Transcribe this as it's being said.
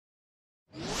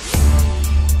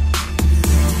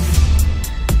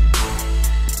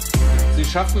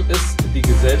schaffen es, die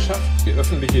Gesellschaft, die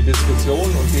öffentliche Diskussion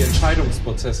und die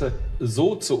Entscheidungsprozesse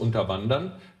so zu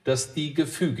unterwandern, dass die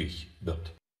gefügig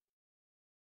wird.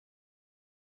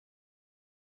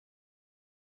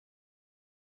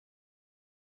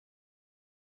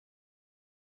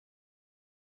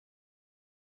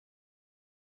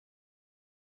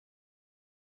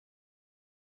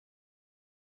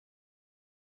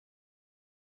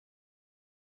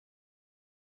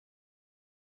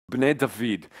 Bnei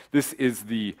David. This is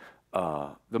the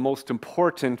most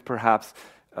important, perhaps,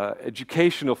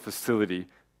 educational facility.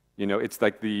 You know, it's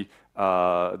like the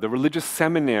religious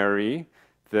seminary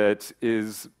that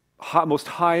is most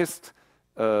highest,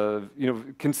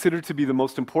 considered to be the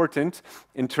most important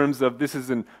in terms of this is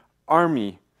an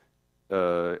army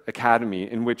academy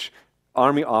in which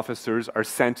army officers are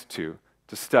sent to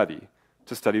study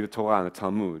the Torah and the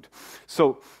Talmud.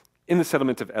 So, in the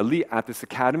settlement of Eli, at this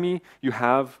academy, you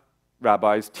have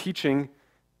rabbis teaching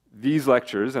these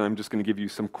lectures, and I'm just going to give you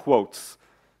some quotes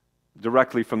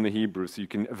directly from the Hebrew so you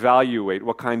can evaluate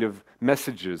what kind of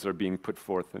messages are being put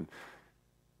forth and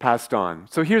passed on.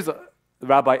 So here's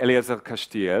Rabbi Eliezer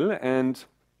Kashtiel, and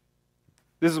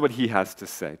this is what he has to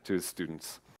say to his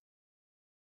students.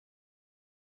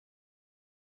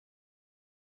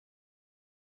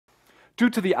 Due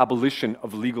to the abolition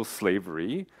of legal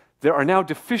slavery, there are now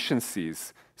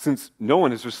deficiencies since no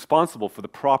one is responsible for the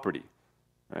property,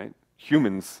 right?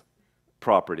 Humans'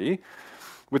 property.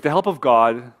 With the help of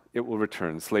God, it will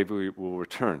return. Slavery will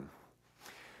return.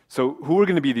 So who are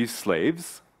going to be these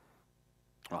slaves?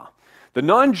 Well, the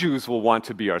non-Jews will want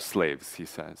to be our slaves, he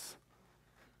says.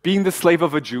 Being the slave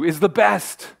of a Jew is the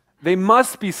best. They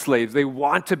must be slaves. They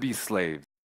want to be slaves.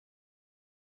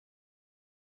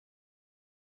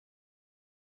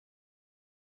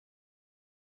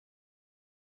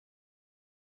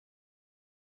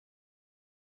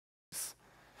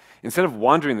 Instead of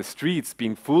wandering the streets,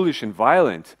 being foolish and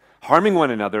violent, harming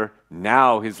one another,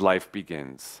 now his life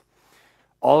begins.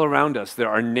 All around us,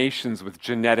 there are nations with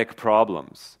genetic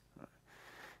problems.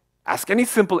 Ask any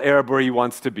simple Arab where he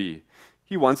wants to be.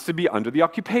 He wants to be under the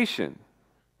occupation.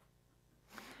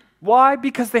 Why?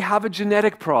 Because they have a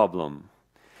genetic problem.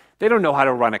 They don't know how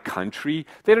to run a country.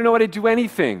 They don't know how to do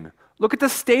anything. Look at the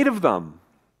state of them.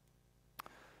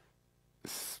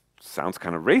 This sounds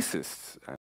kind of racist.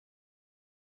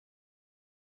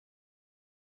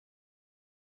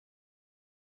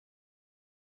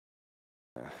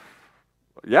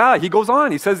 Yeah, he goes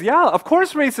on. He says, yeah, of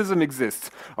course racism exists.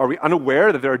 Are we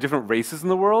unaware that there are different races in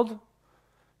the world?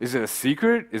 Is it a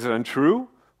secret? Is it untrue?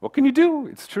 What can you do?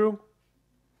 It's true.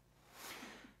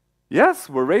 Yes,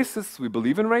 we're racists. We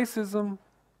believe in racism.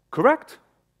 Correct.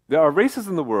 There are races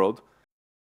in the world.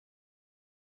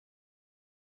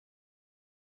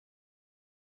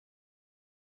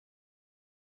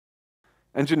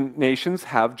 And nations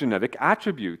have genetic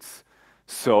attributes.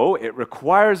 So it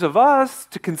requires of us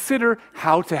to consider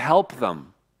how to help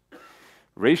them.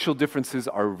 Racial differences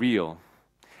are real,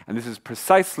 and this is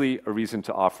precisely a reason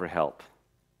to offer help.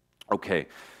 Okay.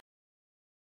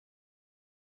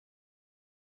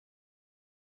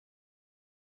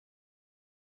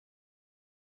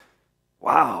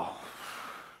 Wow.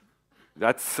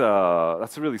 That's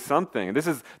really something. This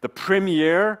is the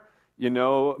premier,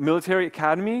 military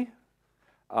academy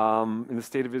in the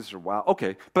state of Israel. Wow,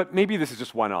 okay, but maybe this is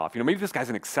just one-off. Maybe this guy's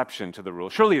an exception to the rule.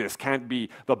 Surely this can't be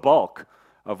the bulk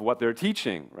of what they're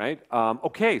teaching, right?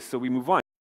 Okay, so we move on.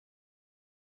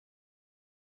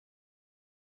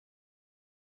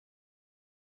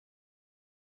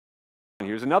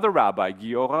 Here's another rabbi,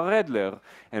 Giora Redler,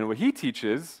 and what he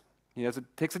teaches,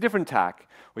 takes a different tack.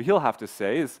 What he'll have to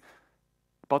say is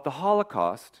about the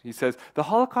Holocaust. He says, the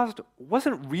Holocaust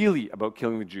wasn't really about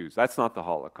killing the Jews. That's not the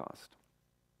Holocaust.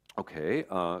 Okay,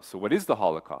 so what is the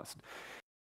Holocaust?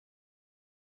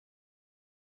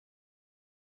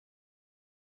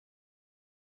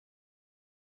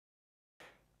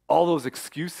 All those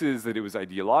excuses that it was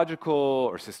ideological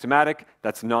or systematic,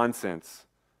 that's nonsense.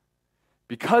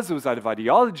 Because it was out of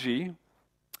ideology,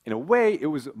 in a way, it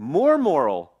was more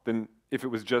moral than if it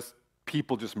was just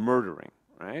people just murdering,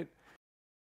 right?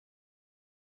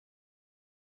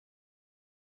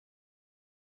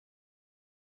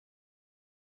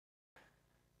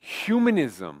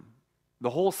 Humanism, the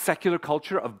whole secular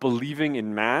culture of believing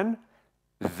in man,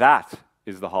 that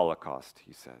is the Holocaust,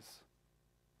 he says.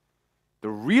 The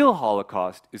real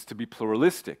Holocaust is to be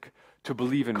pluralistic, to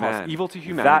believe in man. Evil to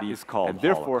humanity, that is called and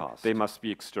therefore Holocaust. They must be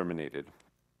exterminated.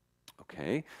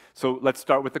 Okay, so let's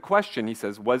start with the question. He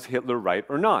says, was Hitler right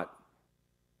or not?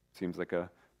 Seems like a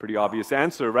Pretty obvious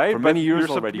answer, right? For many years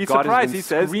you're already, be God has surprised. been He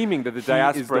says screaming that the he is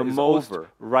diaspora the is most over.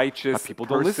 righteous People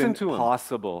don't person listen to him.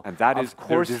 possible. And that is of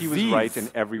course their he was right in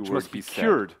disease, every which word must be he said.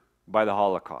 cured by the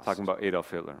Holocaust. Talking about Adolf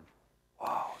Hitler.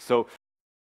 Wow. So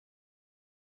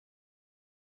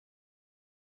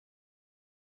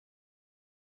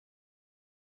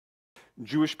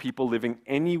Jewish people living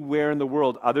anywhere in the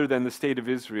world other than the state of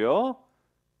Israel,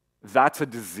 that's a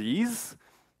disease,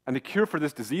 and the cure for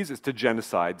this disease is to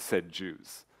genocide said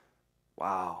Jews.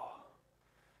 Wow.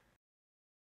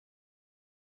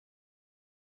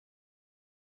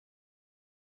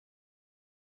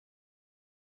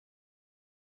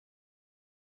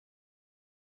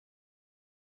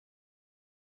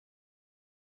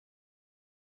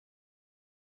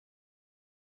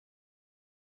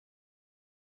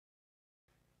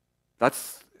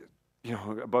 That's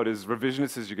about as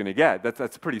revisionist as you're going to get.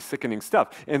 That's pretty sickening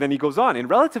stuff. And then he goes on. In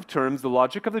relative terms, the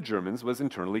logic of the Germans was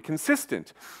internally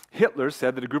consistent. Hitler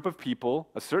said that a group of people,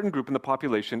 a certain group in the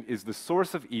population, is the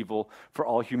source of evil for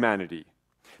all humanity.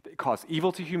 They cause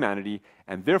evil to humanity,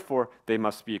 and therefore they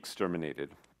must be exterminated.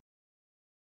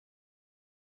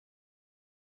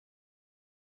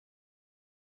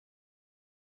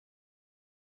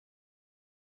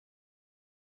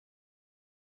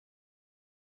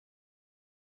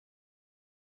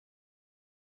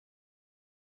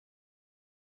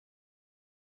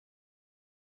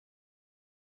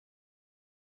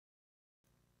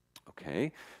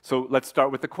 Okay, so let's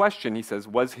start with the question. He says,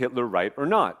 was Hitler right or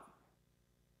not?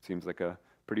 Seems like a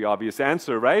pretty obvious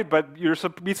answer, right? But you'll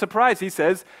be surprised. He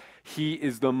says, he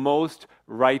is the most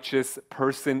righteous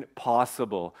person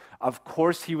possible. Of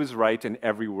course he was right in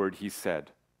every word he said.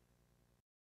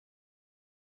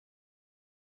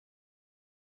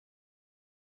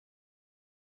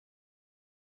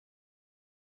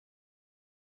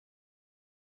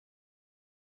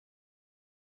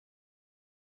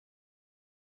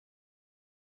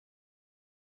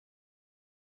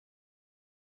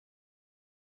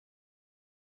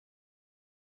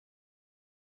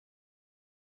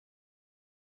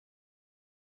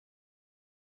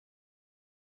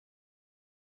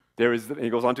 He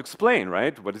goes on to explain,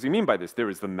 right? What does he mean by this? There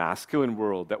is the masculine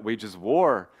world that wages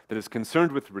war, that is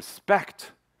concerned with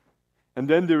respect. And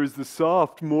then there is the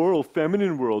soft, moral,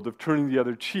 feminine world of turning the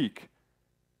other cheek.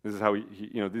 This is how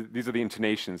these are the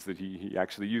intonations that he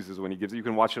actually uses when he gives it. You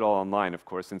can watch it all online, of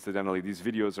course. Incidentally, these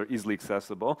videos are easily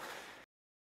accessible.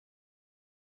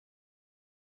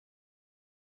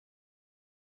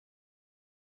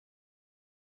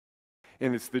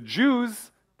 And it's the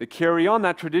Jews that carry on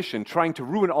that tradition, trying to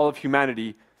ruin all of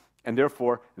humanity, and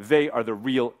therefore they are the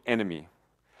real enemy.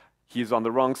 He is on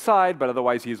the wrong side, but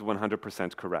otherwise he is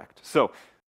 100% correct. So,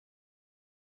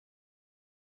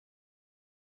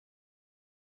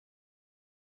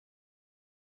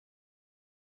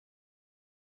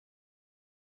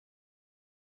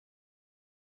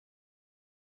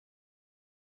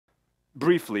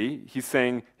 briefly, he's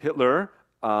saying Hitler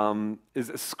is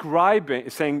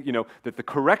saying that the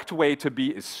correct way to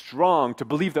be is strong, to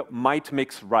believe that might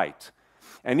makes right.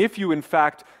 And if you, in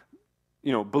fact,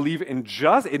 believe in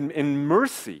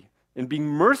mercy, in being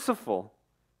merciful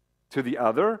to the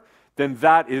other, then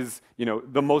that is,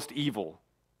 the most evil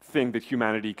thing that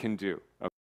humanity can do.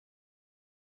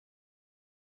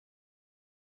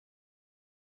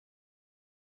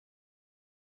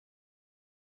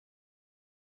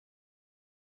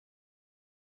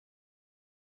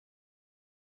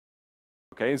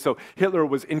 Okay, and so Hitler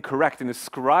was incorrect in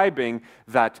ascribing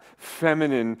that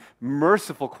feminine,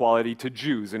 merciful quality to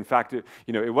Jews. In fact, it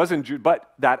wasn't Jews,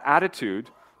 but that attitude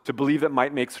to believe that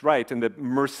might makes right and that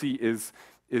mercy is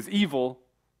evil,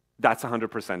 that's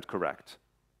 100% correct,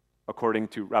 according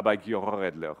to Rabbi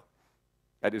Redler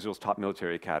at Israel's top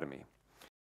military academy.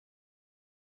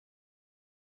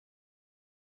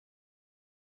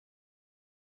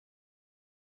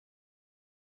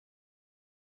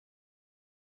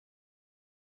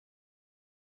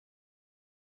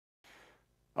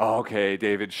 Okay,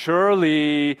 David,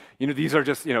 surely, these are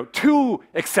just, two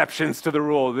exceptions to the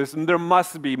rule. There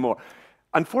must be more.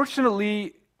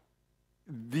 Unfortunately,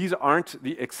 these aren't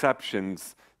the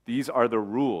exceptions. These are the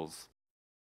rules.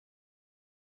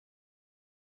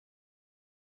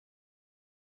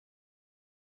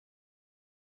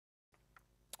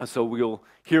 So we'll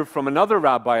hear from another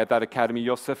rabbi at that academy,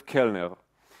 Yosef Kellner.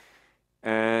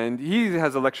 And he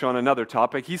has a lecture on another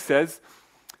topic. He says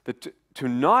that to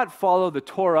not follow the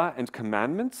Torah and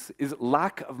commandments is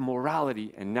lack of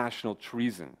morality and national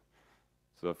treason.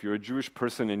 So if you're a Jewish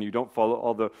person and you don't follow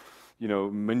all the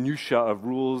minutiae of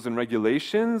rules and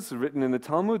regulations written in the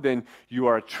Talmud, then you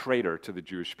are a traitor to the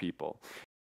Jewish people.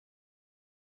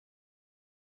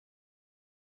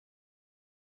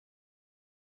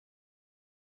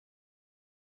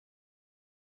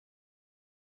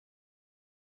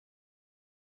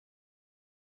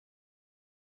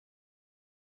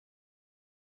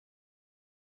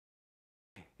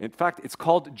 In fact, it's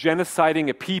called genociding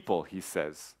a people, he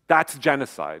says. That's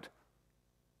genocide,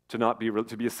 to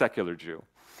be a secular Jew.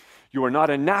 You are not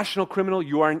a national criminal,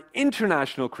 you are an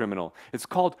international criminal. It's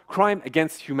called crime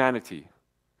against humanity.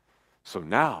 So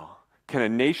now, can a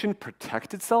nation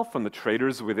protect itself from the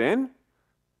traitors within?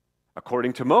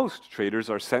 According to most, traitors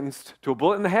are sentenced to a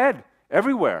bullet in the head,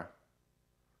 everywhere.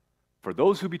 For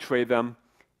those who betray them,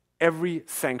 every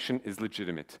sanction is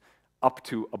legitimate, up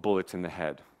to a bullet in the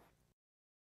head.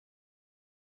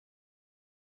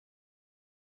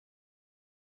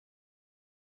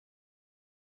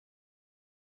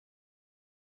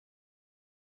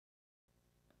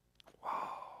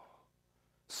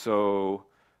 So,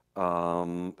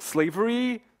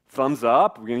 slavery, thumbs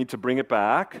up, we need to bring it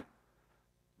back.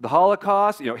 The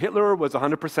Holocaust, Hitler was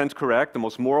 100% correct, the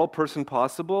most moral person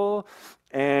possible,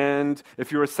 and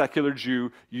if you're a secular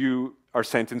Jew, you are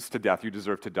sentenced to death, you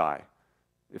deserve to die.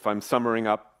 If I'm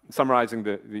summarizing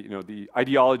the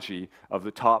ideology of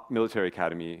the top military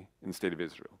academy in the state of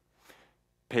Israel,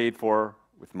 paid for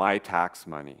with my tax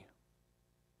money.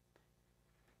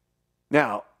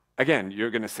 Now, again, you're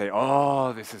going to say,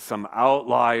 oh, this is some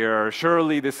outlier.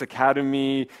 Surely this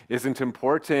academy isn't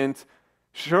important.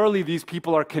 Surely these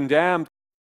people are condemned.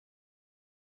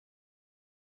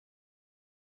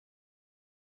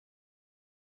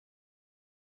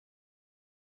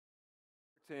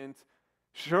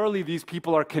 Surely these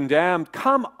people are condemned.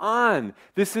 Come on.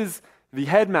 This is the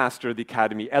headmaster of the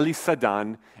academy, Eli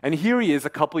Sadan, and here he is a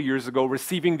couple years ago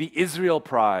receiving the Israel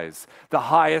Prize, the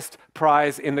highest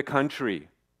prize in the country.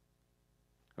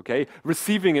 Okay,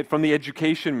 receiving it from the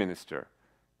education minister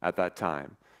at that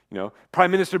time.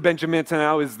 Prime Minister Benjamin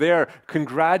Netanyahu is there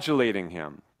congratulating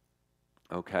him.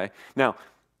 Okay, now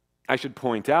I should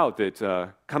point out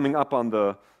that coming up on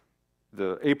the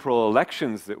April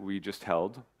elections that we just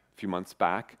held a few months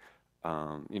back,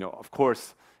 of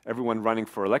course, everyone running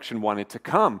for election wanted to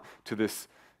come to this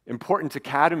important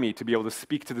academy to be able to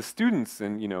speak to the students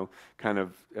and kind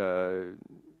of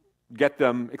get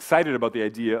them excited about the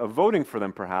idea of voting for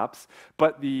them, perhaps.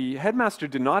 But the headmaster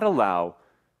did not allow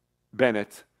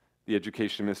Bennett, the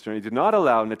education minister, and he did not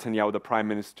allow Netanyahu, the prime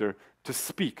minister, to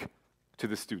speak to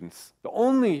the students. The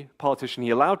only politician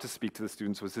he allowed to speak to the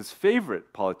students was his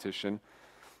favorite politician,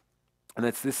 and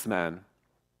that's this man,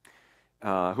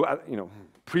 who,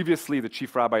 previously the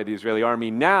chief rabbi of the Israeli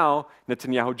army. Now,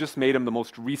 Netanyahu just made him the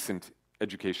most recent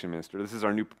education minister. This is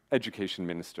our new education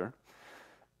minister,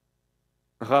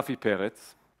 Rafi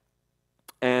Peretz.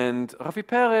 And Rafi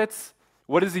Peretz,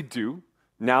 what does he do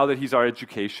now that he's our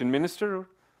education minister?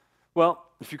 Well,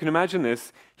 if you can imagine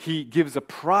this, he gives a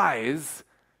prize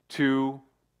to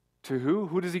who?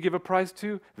 Who does he give a prize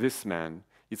to? This man,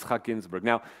 Yitzhak Ginsburg.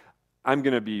 Now, I'm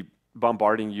going to be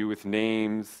bombarding you with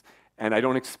names, and I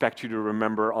don't expect you to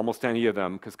remember almost any of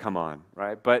them, because come on,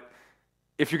 right? But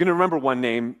if you're going to remember one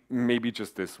name, maybe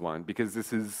just this one, because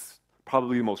this is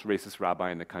probably the most racist rabbi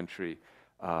in the country.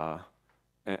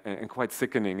 And quite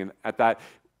sickening. And at that,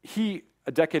 he,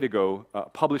 a decade ago,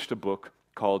 published a book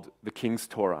called The King's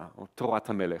Torah, or Torat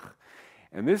HaMelech.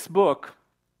 And this book,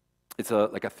 it's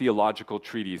like a theological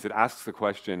treatise. It asks the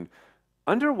question,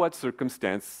 under what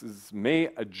circumstances may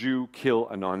a Jew kill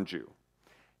a non-Jew?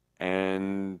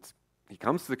 And he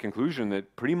comes to the conclusion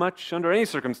that pretty much under any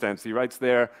circumstance, he writes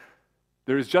there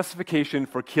is justification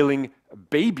for killing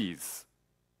babies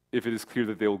if it is clear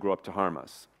that they will grow up to harm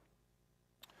us.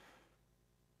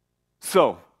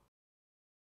 So,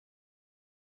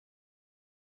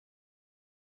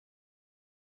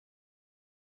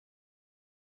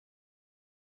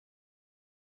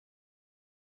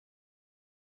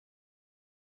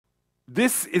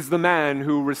 this is the man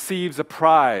who receives a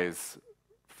prize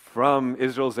from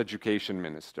Israel's education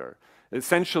minister,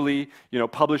 essentially,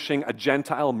 publishing a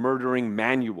Gentile murdering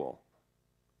manual.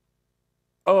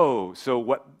 Oh, so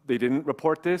what, they didn't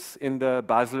report this in the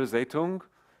Basler Zeitung?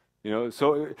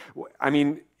 So, I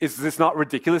mean, is this not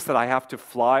ridiculous that I have to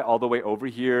fly all the way over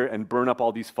here and burn up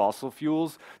all these fossil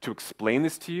fuels to explain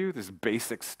this to you, this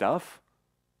basic stuff?